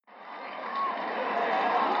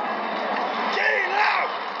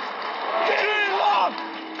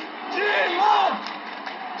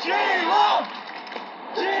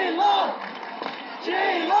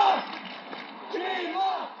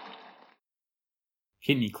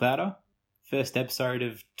Kidney Clouder, first episode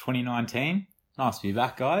of 2019. Nice to be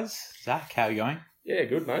back, guys. Zach, how are you going? Yeah,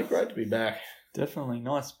 good, mate. Great to be back. Definitely.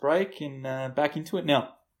 Nice break and back into it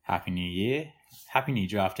now. Happy New Year. Happy new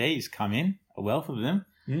draftees come in, a wealth of them.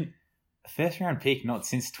 First round pick, not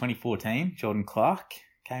since 2014, Jordan Clark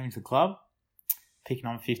came into the club. Pick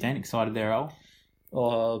number 15, excited there, Al?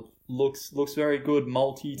 Looks very good.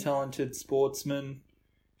 Multi-talented sportsman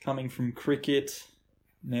coming from cricket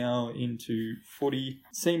now into footy.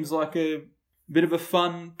 Seems like a bit of a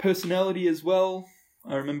fun personality as well.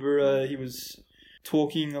 I remember he was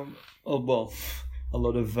talking, a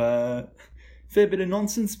lot of fair bit of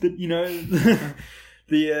nonsense, but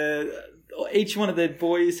each one of their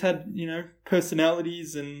boys had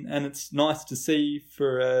personalities, and it's nice to see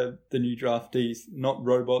for the new draftees. Not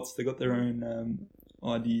robots; they got their own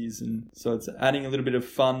ideas, and so it's adding a little bit of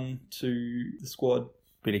fun to the squad.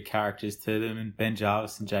 Bit of characters to them, and Ben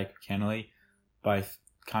Jarvis and Jacob Kennelly both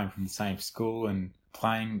coming from the same school and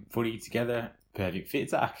playing footy together. Perfect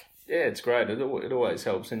fit, Zach. Yeah, it's great. It always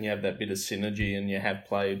helps when you have that bit of synergy and you have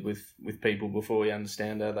played with people before, you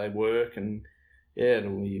understand how they work, and yeah,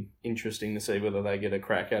 it'll be interesting to see whether they get a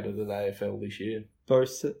crack out of the AFL this year.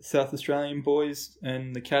 Both South Australian boys,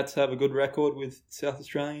 and the Cats have a good record with South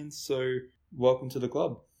Australians, so welcome to the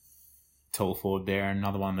club. Tall forward there,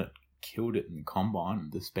 another one that killed it in the combine,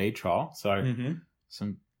 the speed trial. So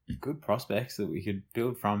some good prospects that we could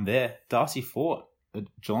build from there. Darcy Fort, the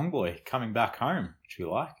Geelong boy, coming back home, which we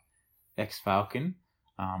like. Ex-Falcon.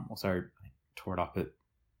 Also tore it up at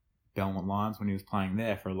Belmont Lions when he was playing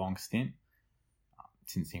there for a long stint.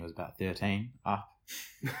 Since he was about 13 up.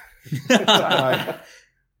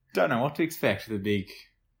 Don't know what to expect with a big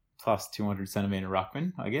plus 200 centimetre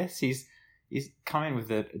ruckman, I guess. He's come in with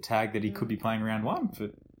a tag that he could be playing round one, for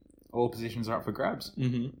all positions are up for grabs.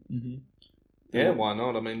 Yeah, why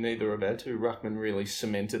not? I mean, neither of our two ruckmen really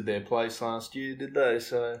cemented their place last year, did they?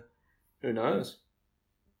 So, who knows?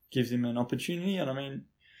 Gives him an opportunity, and I mean,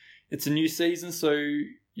 it's a new season, so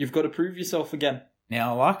you've got to prove yourself again.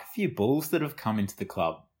 Now, I like a few Bulls that have come into the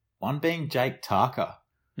club. One being Jake Tarker.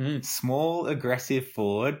 Small, aggressive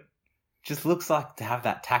forward. Just looks like to have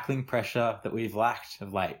that tackling pressure that we've lacked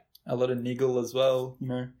of late. A lot of niggle as well,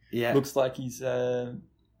 Yeah. Looks like he's a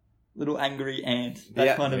little angry ant.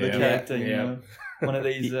 That kind of a character, you know. One of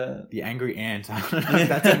these... The angry ant. I don't know if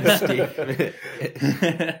that's in the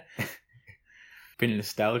stick. Bit of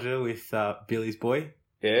nostalgia with Billy's boy.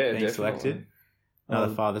 Yeah, being definitely selected.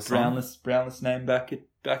 Another father son. Brownless name back at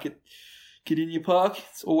Kardinia Park.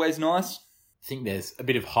 It's always nice. I think there's a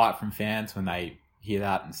bit of hype from fans when they hear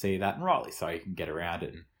that and see that, and rightly so. You can get around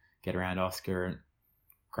it and get around Oscar, and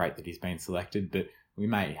great that he's been selected, but we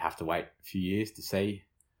may have to wait a few years to see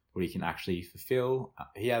what he can actually fulfill.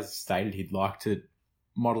 He has stated he'd like to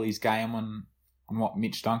model his game on what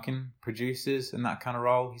Mitch Duncan produces in that kind of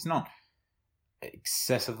role. He's not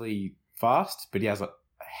excessively fast, but he has a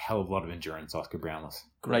hell of a lot of endurance, Oscar Brownless.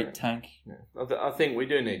 Great tank. Yeah. I think we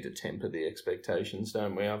do need to temper the expectations,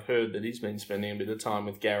 don't we? I've heard that he's been spending a bit of time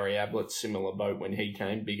with Gary Ablett, similar boat when he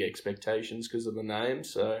came, big expectations because of the name,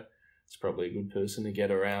 so it's probably a good person to get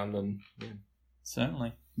around. And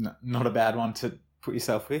Certainly. No, not a bad one to put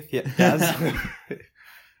yourself with. Yeah, Daz.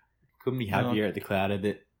 Couldn't be happier at the Clouder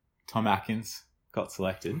that Tom Atkins got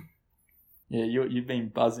selected. Yeah, you've been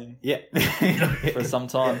buzzing. Yeah. For some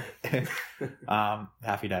time.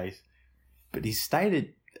 Happy days. But he's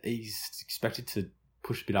stated he's expected to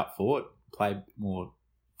push a bit up forward, play more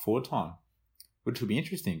forward time, which will be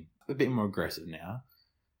interesting. A bit more aggressive now.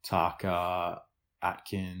 Tarker,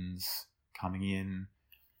 Atkins coming in,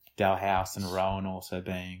 Dalhouse and Rowan also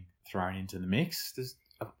being thrown into the mix. There's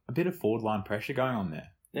a bit of forward line pressure going on there.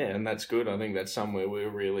 Yeah, and that's good. I think that's somewhere we were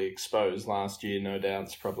really exposed last year. No doubt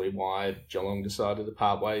it's probably why Geelong decided to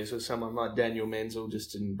part ways with someone like Daniel Menzel,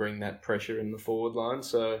 just didn't bring that pressure in the forward line.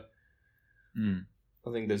 So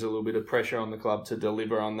I think there's a little bit of pressure on the club to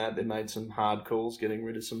deliver on that. They made some hard calls getting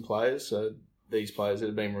rid of some players. So these players that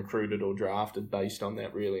have been recruited or drafted based on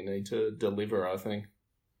that really need to deliver, I think.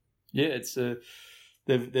 Yeah, it's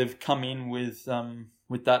they've come in with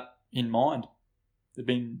that in mind. They've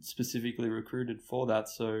been specifically recruited for that,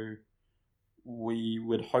 so we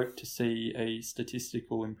would hope to see a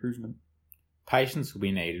statistical improvement. Patience will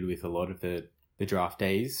be needed with a lot of the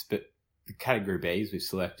draftees, but the Category Bs we've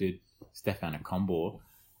selected Stefan Akombor,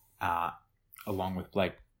 along with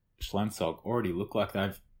Blake Schlensog, already look like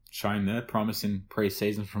they've shown their promise in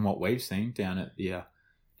pre-season from what we've seen down at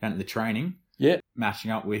the training. Yeah.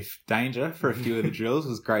 Matching up with Danger for a few of the drills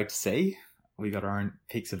was great to see. We got our own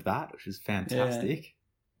pics of that, which was fantastic.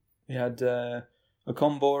 Yeah. We had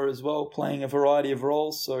Akombor as well, playing a variety of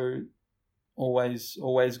roles, so always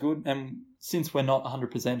good. And since we're not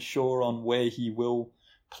 100% sure on where he will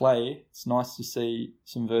play, it's nice to see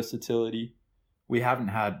some versatility. We haven't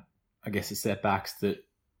had, I guess, the setbacks that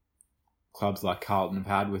clubs like Carlton have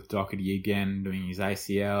had with Doherty again doing his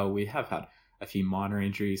ACL. We have had a few minor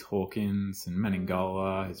injuries. Hawkins and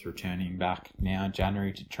Meningola is returning back now in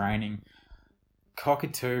January to training.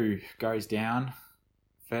 Cockatoo goes down.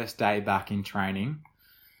 First day back in training.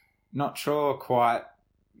 Not sure quite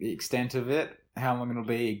the extent of it, how long it'll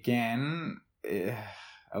be again.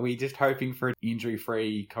 Are we just hoping for an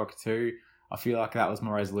injury-free Cockatoo? I feel like that was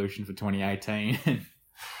my resolution for 2018.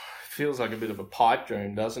 Feels like a bit of a pipe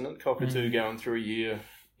dream, doesn't it? Cockatoo going through a year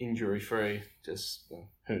injury-free. Just,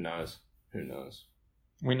 who knows? Who knows?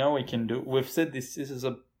 We know we can do it. We've said this is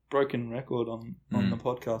a broken record on the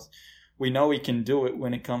podcast. We know we can do it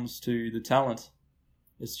when it comes to the talent.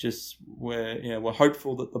 It's just we're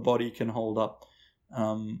hopeful that the body can hold up.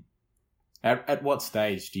 At what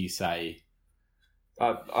stage do you say?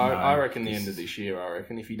 I reckon the end of this year. I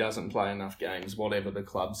reckon if he doesn't play enough games, whatever the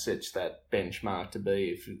club sets that benchmark to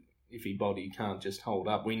be, if his body can't just hold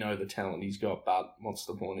up, we know the talent he's got. But what's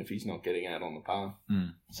the point if he's not getting out on the path?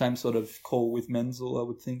 Same sort of call with Menzel, I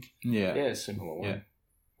would think. Yeah, similar one. Yeah.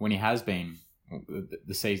 When he has been,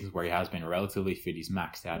 the seasons where he has been relatively fit, he's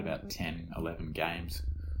maxed out about 10, 11 games.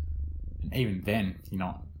 And even then, you're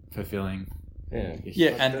not fulfilling.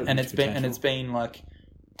 Yeah, and it's been like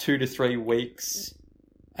 2 to 3 weeks,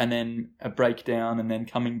 and then a breakdown, and then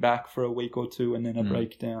coming back for a week or two, and then a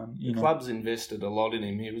breakdown. The club's invested a lot in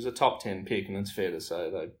him. He was a top 10 pick, and it's fair to say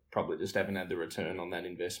they probably just haven't had the return on that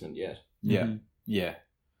investment yet. Yeah.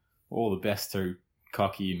 All the best to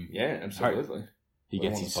Cocky, and yeah, absolutely. He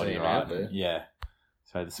gets his body right. Yeah.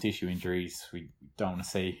 So the tissue injuries, we don't want to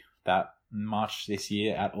see that much this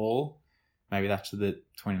year at all. Maybe that's the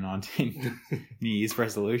 2019 New Year's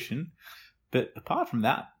resolution. But apart from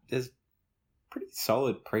that, there's pretty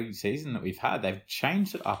solid pre-season that we've had. They've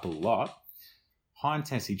changed it up a lot. High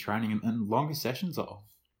intensity training and longer sessions all.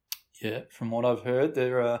 Yeah, from what I've heard,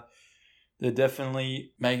 they're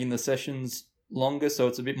definitely making the sessions longer, so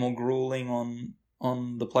it's a bit more grueling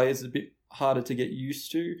on the players, a bit harder to get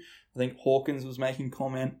used to. I think Hawkins was making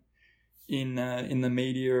comment in the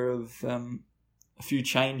media of a few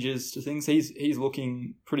changes to things. He's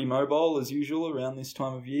looking pretty mobile as usual around this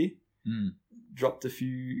time of year. Dropped a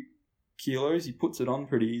few kilos. He puts it on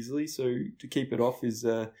pretty easily, so to keep it off is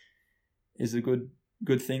a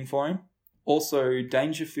good thing for him. Also,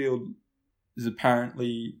 Dangerfield is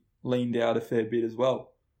apparently leaned out a fair bit as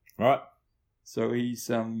well. Right. So he's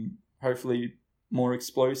hopefully more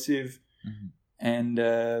explosive, and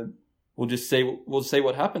we'll just see. We'll see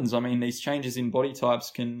what happens. I mean, these changes in body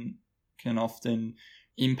types can often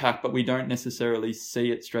impact, but we don't necessarily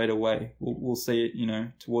see it straight away. We'll see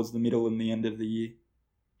it, towards the middle and the end of the year.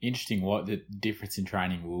 Interesting what the difference in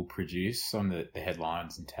training will produce. On the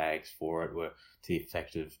headlines and tags for it were to the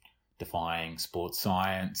effect of defying sports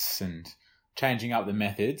science and changing up the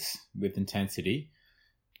methods with intensity.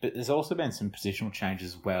 But there's also been some positional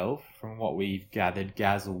changes as well. From what we've gathered,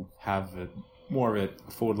 Gaz will have more of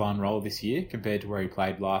a forward line role this year compared to where he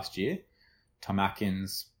played last year. Tom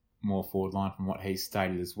Atkins, more forward line from what he's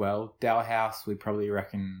stated as well. Dalhouse, we probably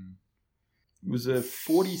reckon... It was a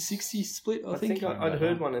 40-60 split, I think. I'd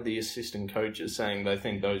heard one of the assistant coaches saying they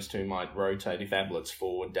think those two might rotate. If Ablett's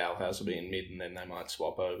forward, Dalhouse will be in mid, and then they might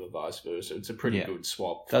swap over, vice versa. It's a pretty good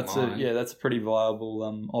swap. That's a pretty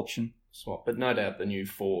viable option. Swap, but no doubt the new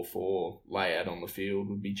 4-4 layout on the field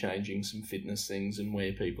would be changing some fitness things and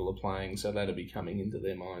where people are playing, so that'll be coming into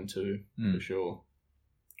their mind too, for sure.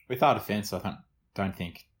 With our defence, I don't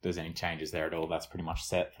think there's any changes there at all. That's pretty much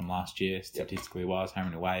set from last year. Statistically wise, home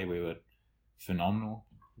and away, we were phenomenal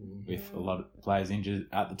with a lot of players injured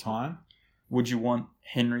at the time. Would you want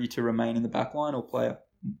Henry to remain in the back line or play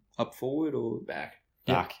up forward or back?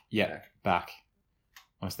 Back.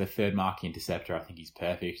 As the third marking interceptor, I think he's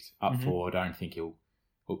perfect. Up forward, I don't think he'll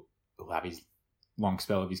have his long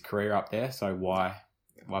spell of his career up there. So why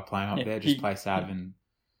play him up there? Just play Sav and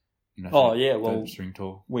string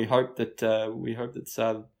tall. We hope that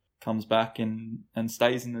Sav comes back and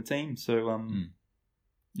stays in the team. So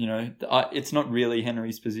it's not really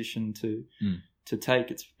Henry's position to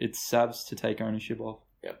take. It's Sav's to take ownership of.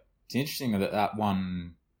 Yep. It's interesting that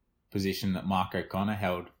one position that Mark O'Connor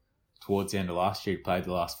held towards the end of last year, he played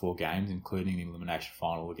the last 4 games, including the elimination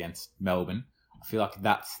final against Melbourne. I feel like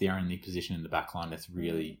that's the only position in the back line that's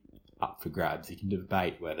really up for grabs. You can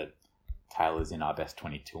debate whether Taylor's in our best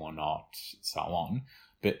 22 or not, so on.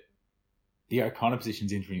 But the O'Connor position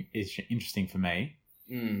is interesting for me.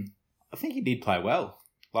 I think he did play well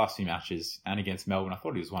last few matches and against Melbourne, I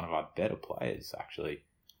thought he was one of our better players, actually.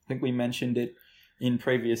 I think we mentioned it in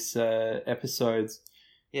previous episodes.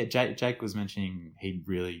 Yeah, Jake was mentioning he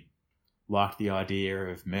really liked the idea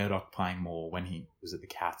of Murdoch playing more when he was at the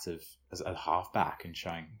Cats as a halfback and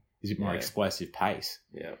showing his more explosive pace.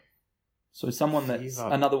 Yeah. So someone that's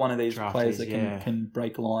another one of these players that can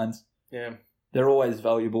break lines. Yeah. They're always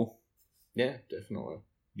valuable. Yeah, definitely.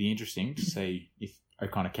 Be interesting to see if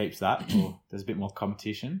O'Connor keeps that or there's a bit more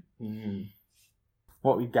competition. Mm.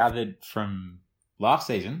 What we gathered from last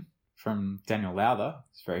season from Daniel Lowther,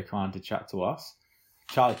 he's very kind to chat to us.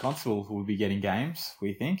 Charlie Constable will be getting games,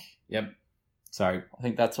 we think. Yep. So I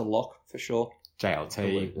think that's a lock for sure.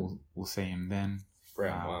 JLT, we'll see him then.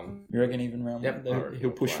 Round one. You reckon even round one?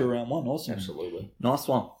 He'll push for round one. Awesome. Absolutely. Nice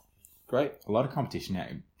one. Great. A lot of competition now.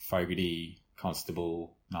 Fogarty,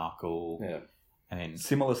 Constable, Narkle. Yeah. And then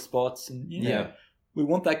similar spots. And we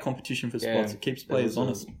want that competition for spots. It keeps players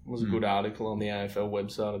honest. There was a good article on the AFL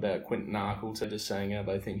website about Quinton Narkle just saying how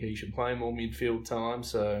they think he should play more midfield time.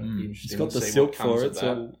 So it'd be interesting he's got to the see silk what comes for of it. that.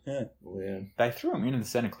 So yeah. Well, yeah. They threw him in the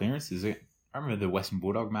centre clearances. I remember the Western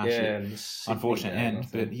Bulldog match. Yeah, unfortunate end,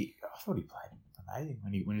 but I thought he played amazing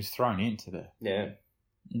when he was thrown into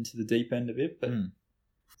the deep end of it. But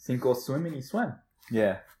sink or swim, and he swam.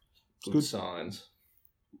 Yeah, good signs.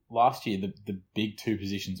 Last year, the big two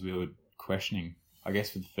positions we were questioning, I guess,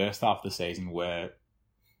 for the first half of the season were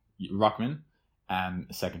Ruckman and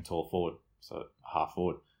a second tall forward, so half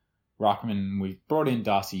forward. Ruckman, we've brought in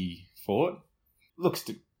Darcy Fort. Looks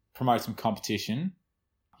to promote some competition.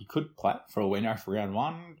 He could play for all we know for round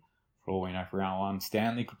one. For all we know for round one,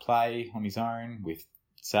 Stanley could play on his own with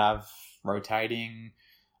Sav rotating.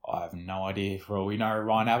 I have no idea. For all we know,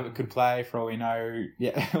 Ryan Abbott could play. For all we know,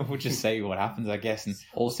 we'll just see what happens, I guess. And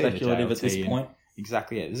all speculative at this point.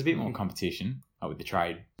 Exactly, yeah. There's a bit more competition with the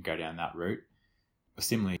trade. Go down that route.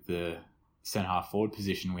 Similarly, the centre half forward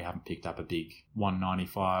position, we haven't picked up a big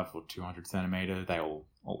 195 or 200 centimetre. They all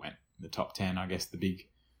went in the top 10, I guess, the big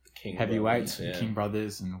King heavyweights, brothers, King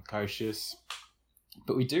Brothers and Lukosius.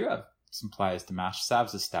 But we do have some players to match.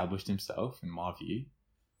 Sav's established himself, in my view.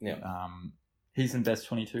 Yeah. He's in best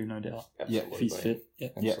 22, no doubt. Absolutely. If he's fit. Yeah.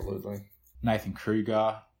 Absolutely. Nathan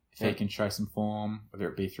Kruger, if he can show some form, whether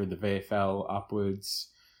it be through the VFL upwards.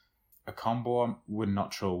 A combo, we're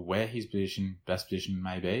not sure where his best position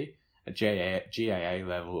may be. At GAA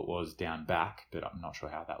level, it was down back, but I'm not sure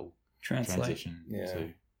how that will transition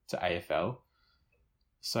to AFL.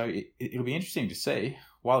 So it'll be interesting to see.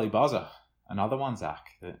 Wiley Buzzer, another one, Zach.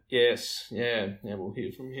 Yes, yeah, we'll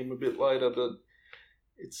hear from him a bit later, but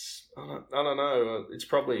it's, I don't know, it's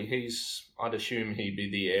probably, I'd assume he'd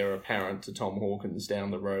be the heir apparent to Tom Hawkins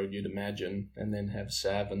down the road, you'd imagine, and then have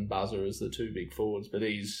Sav and Buzzer as the two big forwards, but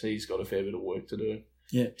he's got a fair bit of work to do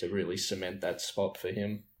to really cement that spot for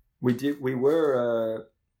him. We were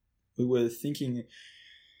thinking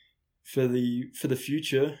for the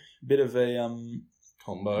future, a bit of a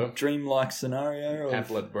combo, dreamlike scenario of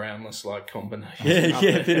Ablett Brownless like combination.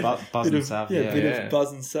 Bit of Buzz and Sav, bit of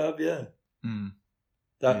Buzz and Sav,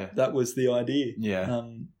 That was the idea. Yeah.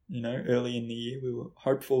 Early in the year, we were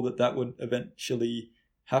hopeful that would eventually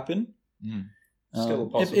happen. Still a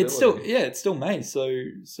possibility. It still may. So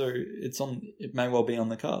it may well be on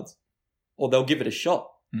the cards, or they'll give it a shot.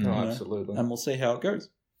 Absolutely. And we'll see how it goes.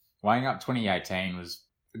 Weighing up 2018 was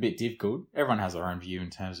a bit difficult. Everyone has their own view in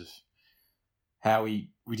terms of how we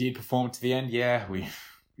did perform to the end. Yeah, we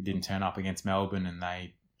didn't turn up against Melbourne and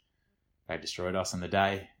they destroyed us on the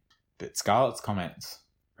day. But Scarlett's comments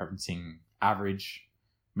referencing average,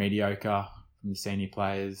 mediocre from the senior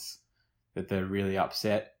players, that they're really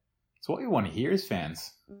upset. It's what we want to hear as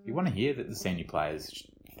fans. We want to hear that the senior players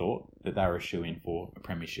thought that they were a shoo-in for a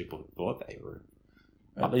premiership, or thought they were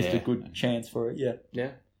at least a good chance for it.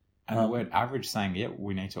 Yeah. And the word average saying,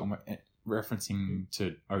 we need to, referencing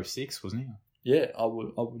to 06, wasn't he? Yeah, I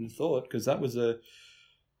would have thought, because that was a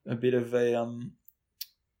bit of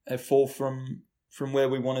a fall from where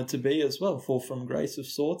we wanted to be as well, fall from grace of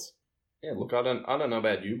sorts. Yeah, look, I don't know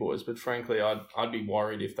about you boys, but frankly, I'd be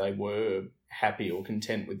worried if they were happy or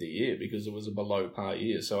content with the year, because it was a below par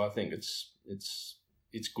year. So I think it's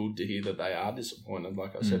good to hear that they are disappointed.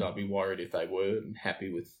 Like I said, I'd be worried if they were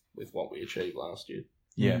happy with what we achieved last year.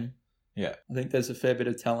 Yeah. Mm-hmm. Yeah. I think there's a fair bit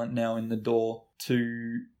of talent now in the door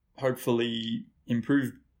to hopefully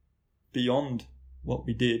improve beyond what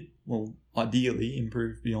we did. Well, ideally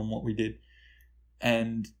improve beyond what we did.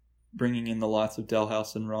 And bringing in the likes of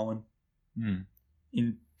Dalhouse and Rowan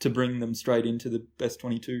to bring them straight into the best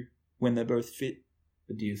 22 when they're both fit.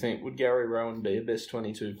 But do you think, would Gary Rowan be a best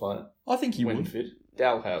 22 player? I think he when would. Fit?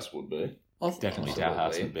 Dalhouse would be. Definitely Absolutely.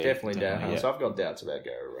 Dowhouse would be. Definitely Dowhouse. yeah. I've got doubts about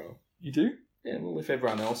Gary Rowan. You do? Yeah, well, if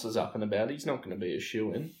everyone else is up and about, he's not going to be a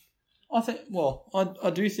shoo-in. I think. Well, I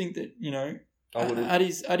do think that I would at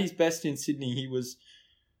his best in Sydney, he was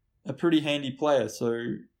a pretty handy player.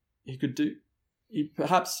 So he could do. He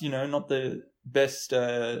perhaps not the best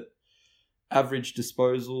average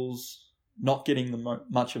disposals, not getting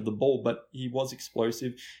much of the ball, but he was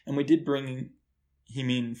explosive, and we did bring him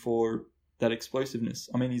in for that explosiveness.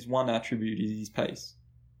 I mean, his one attribute is his pace.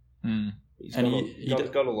 Mm. He's And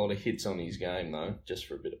got a lot of hits on his game, though, just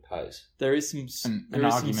for a bit of pace. There is some An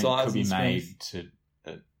argument size could be and made strength.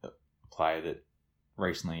 to a player that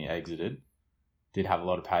recently exited, did have a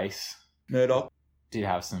lot of pace, Murdoch. did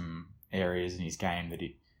have some areas in his game that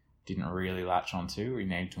he didn't really latch onto, or he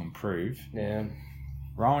needed to improve. Yeah.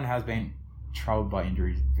 Rowan has been troubled by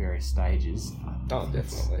injuries at various stages. Oh,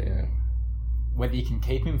 definitely, yeah. Whether you can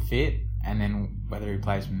keep him fit and then whether he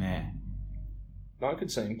plays from there. I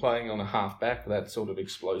could see him playing on a half-back, that sort of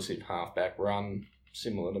explosive half-back run,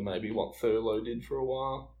 similar to maybe what Thurlow did for a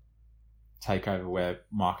while. Take over where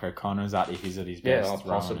Mark O'Connor's at if he's at his Yeah, best.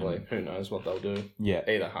 possibly. Who knows what they'll do. Yeah.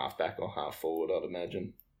 Either half-back or half-forward, I'd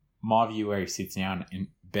imagine. My view where he sits down in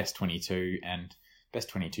best 22, and best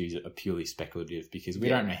 22s are purely speculative because we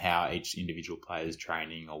don't know how each individual player is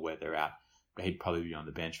training or where they're at, but he'd probably be on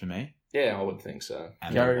the bench for me. Yeah, I would think so.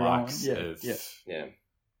 And Gary the Rowan, likes yeah, of Yeah.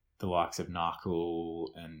 the likes of Narkle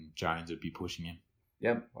and Jones would be pushing him.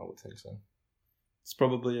 Yep, I would think so. It's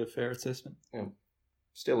probably a fair assessment.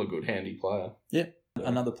 Still a good, handy player.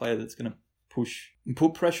 Another player that's going to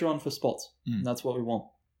put pressure on for spots. Mm. And that's what we want.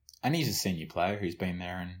 And he's a senior player who's been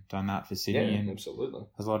there and done that for Sydney and absolutely.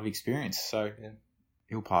 has a lot of experience. So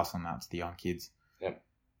he'll pass on that to the young kids. Yep.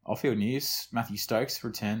 Off-field news, Matthew Stokes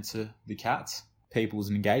returned to the Cats. People's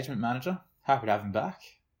and engagement manager. Happy to have him back.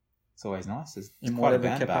 It's always nice. It's In quite a whatever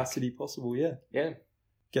band capacity possible, yeah. Yeah.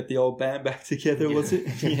 Get the old band back together, Yeah. was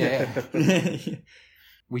it? Yeah.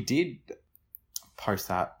 We did post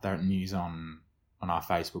that news on our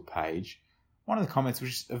Facebook page. One of the comments,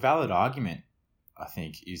 which is a valid argument, I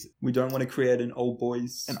think, is We don't want to create an old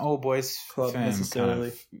boys. an old boys Club firm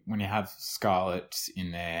necessarily. kind of, when you have Scarlett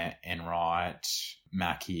in there, Enright,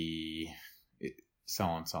 Mackie, so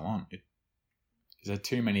on and so on. Is there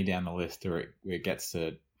too many down the list where it gets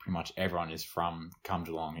to pretty much everyone is from Come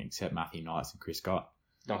Geelong except Matthew Knights and Chris Scott?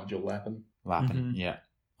 Nigel Lappin. Lappin, Mhm. yeah.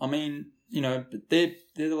 I mean, but they're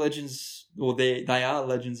the legends, or they are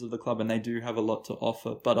legends of the club, and they do have a lot to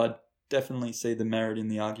offer. But I definitely see the merit in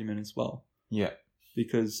the argument as well, Yeah.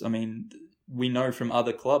 because I mean, we know from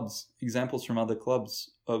other clubs, examples from other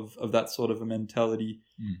clubs of that sort of a mentality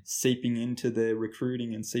seeping into their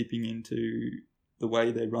recruiting and seeping into the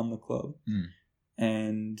way they run the club,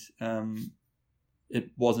 and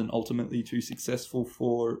it wasn't ultimately too successful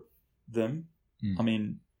for them. I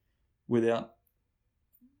mean, let's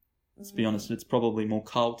be honest, it's probably more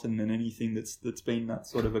Carlton than anything that's been that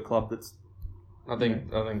sort of a club that's. I think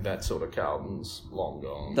that sort of Carlton's long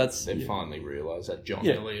gone. They've finally realised that John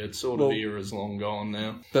Elliott sort of era is long gone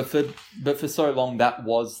now. But for so long, that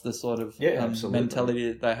was the sort of mentality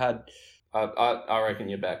that they had. I reckon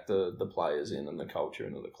you back the players in and the culture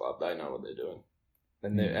into the club. They know what they're doing.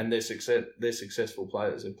 And they're successful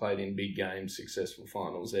players. They've played in big games, successful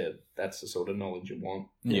finals. That's the sort of knowledge you want.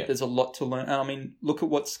 Yeah. There's a lot to learn. And I mean, look at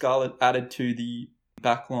what Scarlett added to the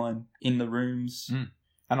backline in the rooms.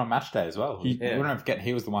 And on match day as well. We don't forget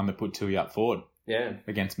he was the one that put Tui up forward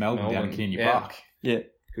against Melbourne down at Kingy Park. Yeah.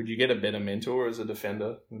 Could you get a better mentor as a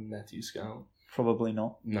defender than Matthew Scarlett? Probably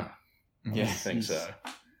not. No. I don't think so.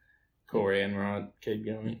 Corey Enright, keep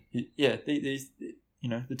going. Yeah, these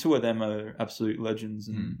the two of them are absolute legends,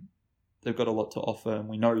 and they've got a lot to offer, and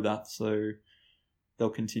we know that, so they'll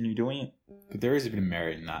continue doing it. But there is a bit of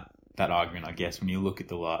merit in that argument, I guess, when you look at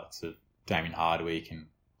the likes of Damien Hardwick and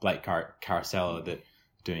Blake Caracella that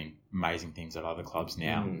are doing amazing things at other clubs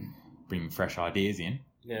now, bringing fresh ideas in.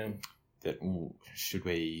 Yeah. That, should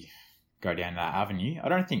we go down that avenue? I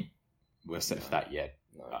don't think we're set for that yet.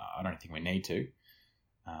 No. I don't think we need to.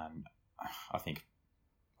 I think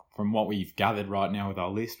from what we've gathered right now with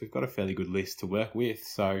our list, we've got a fairly good list to work with.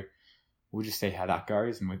 So we'll just see how that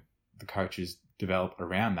goes, and the coaches develop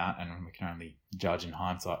around that, and we can only judge in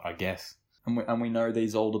hindsight, I guess. And we know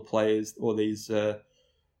these older players, or these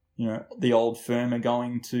the old firm, they're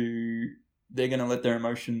going to let their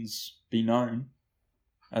emotions be known,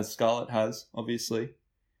 as Scarlett has, obviously.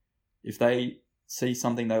 If they see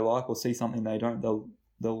something they like or see something they don't,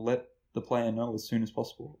 they'll let the player know as soon as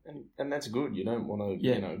possible. And that's good. You don't want to,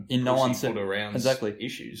 Yeah, in no pussyfoot around exactly.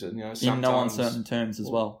 issues. And, In sometimes no uncertain terms as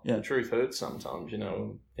well. Yeah. the truth hurts sometimes, I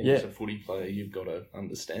think as a footy player, you've got to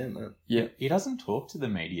understand that. Yeah. He doesn't talk to the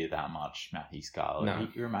media that much, Matthew Scarlett. No.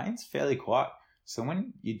 He remains fairly quiet. So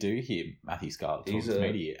when you do hear Matthew Scarlett talk to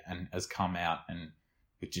media and has come out and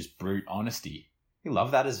with just brute honesty, you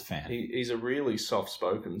love that as a fan. He's a really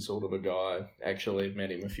soft-spoken sort of a guy. Actually, I've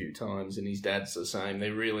met him a few times, and his dad's the same.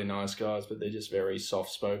 They're really nice guys, but they're just very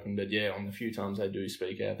soft-spoken. But yeah, on the few times they do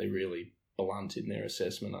speak out, they're really blunt in their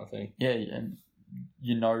assessment, I think. Yeah, and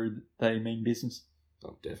they mean business.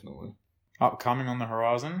 Oh, definitely. Upcoming on the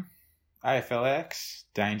horizon, AFLX,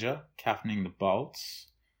 Danger, captaining the Bolts.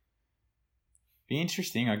 Be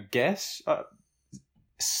interesting, I guess.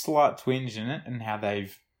 Slight twinge in it and how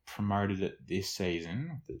they've promoted it this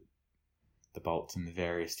season. The Bolts and the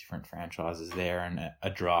various different franchises there, and a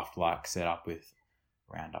draft-like setup with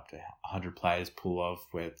around up to 100 players pull of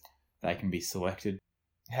where they can be selected.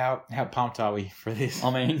 How pumped are we for this?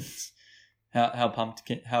 I mean, how pumped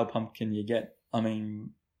can you get? I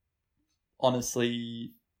mean,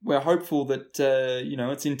 honestly, we're hopeful that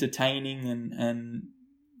it's entertaining and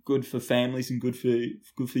good for families and good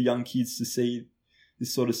for young kids to see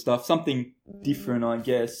this sort of stuff. Something different, I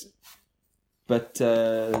guess. But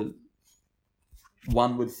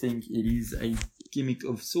one would think it is a gimmick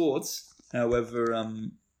of sorts. However,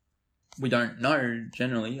 we don't know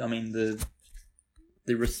generally. I mean,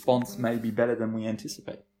 the response may be better than we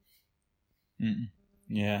anticipate. Mm-mm.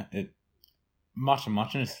 Yeah,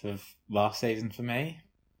 muchness of last season for me.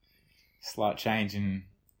 Slight change in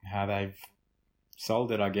how they've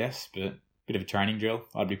sold it, I guess, but bit of a training drill.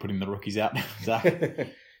 I'd be putting the rookies out. Zach?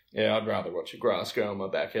 Yeah, I'd rather watch a grass grow in my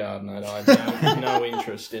backyard, mate. I have no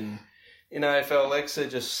interest in AFLX. They're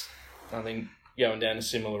just, I think, going down a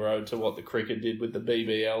similar road to what the cricket did with the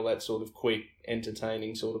BBL, that sort of quick,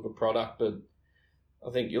 entertaining sort of a product. But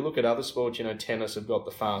I think you look at other sports, tennis have got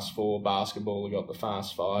the fast four, basketball have got the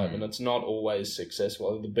fast five, and it's not always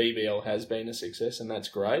successful. The BBL has been a success, and that's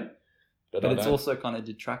great. But it's also kind of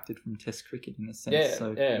detracted from Test cricket in a sense.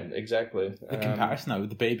 Yeah, exactly. The comparison, though,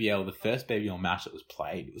 with the BBL, the first BBL match that was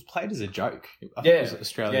played as a joke. I think Yeah, it was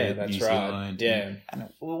Australia, that's New right. Zealand. Yeah. And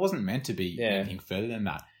it wasn't meant to be anything further than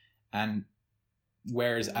that. And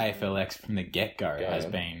whereas AFLX from the get-go has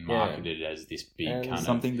been marketed as this big And kind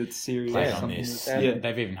something that's serious. play Yeah, on something this. that's-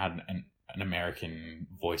 They've even had an American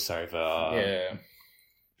voiceover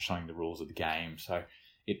showing the rules of the game. So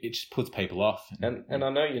it just puts people off. And I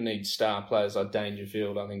know you need star players like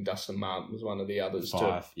Dangerfield. I think Dustin Martin was one of the others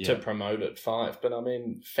to promote it. Five. But I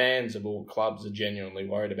mean, fans of all clubs are genuinely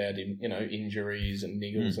worried about him, injuries and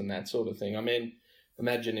niggles and that sort of thing. I mean,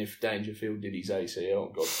 imagine if Dangerfield did his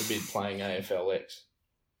ACL, God forbid, playing AFLX.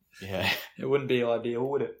 Yeah. It wouldn't be ideal,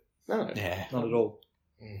 would it? No. Yeah. Not at all.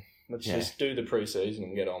 Let's just do the pre-season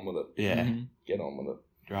and get on with it. Yeah. Mm-hmm. Get on with it.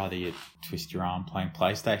 Rather you twist your arm playing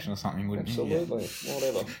PlayStation or something, wouldn't Absolutely.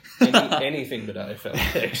 you? Whatever. Anything but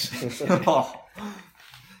AFLX.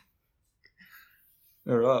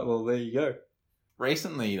 All right, well, there you go.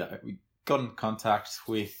 Recently, though, we got in contact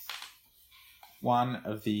with one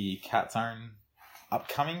of the Cat's own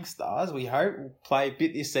upcoming stars, we hope, will play a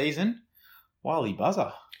bit this season, Wiley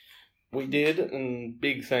Buzzer. We did, and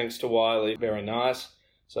big thanks to Wiley. Very nice.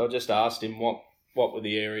 So I just asked him what were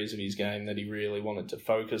the areas of his game that he really wanted to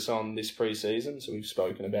focus on this pre-season. So we've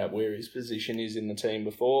spoken about where his position is in the team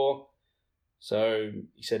before. So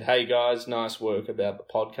he said, "Hey guys, nice work about the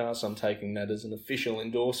podcast. I'm taking that as an official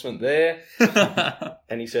endorsement there."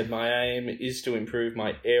 And he said, "My aim is to improve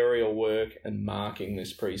my aerial work and marking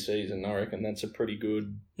this pre-season." I reckon that's a pretty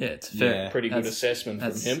good, it's fair. pretty good assessment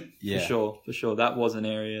from him. For sure. That was an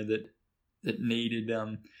area that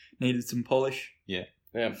needed some polish. Yeah.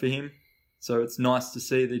 For him. So it's nice to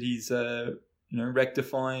see that he's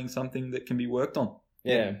rectifying something that can be worked on.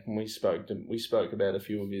 Yeah, and we spoke about a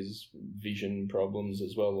few of his vision problems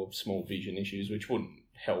as well, or small vision issues, which wouldn't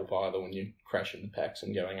help either when you're crashing the packs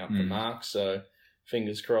and going up the marks. So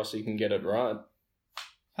fingers crossed he can get it right.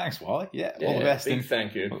 Thanks, Wiley. Yeah, all the best. Big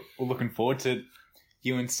thank you. We're looking forward to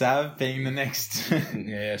you and Sav being the next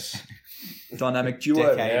dynamic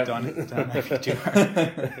duo. Dynamic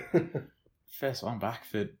duo. First one back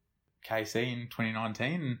for KC in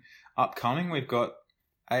 2019. And upcoming, we've got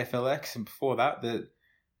AFLX, and before that,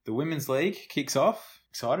 the Women's League kicks off.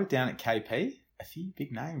 Excited down at KP. A few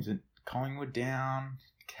big names. Collingwood down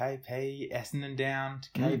to KP, Essendon down to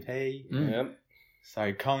KP. Yep.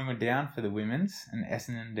 So Collingwood down for the Women's and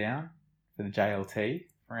Essendon down for the JLT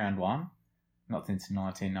for round one. Not since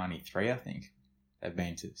 1993, I think. They've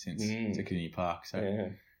been since to Community Park.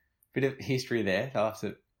 So bit of history there. They'll have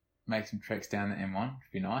to make some treks down the M1.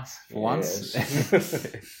 It'd be nice for once.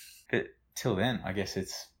 But till then, I guess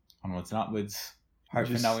it's onwards and upwards. Hope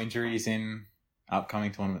for no injuries in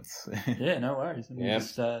upcoming tournaments. Yeah, no worries. And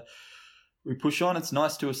Yeah. we push on. It's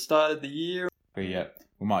nice to have started the year. But yeah,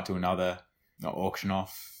 we might do another auction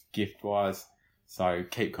off gift wise. So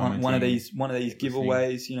keep commenting. One of these listening.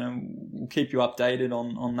 giveaways, we'll keep you updated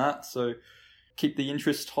on that. So keep the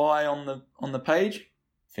interest high on the page.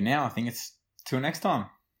 For now, I think it's till next time.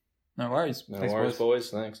 No worries. No Thanks, worries, boys.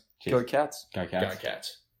 Thanks. Cheers. Go Cats. Go Cats. Go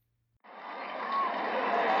Cats.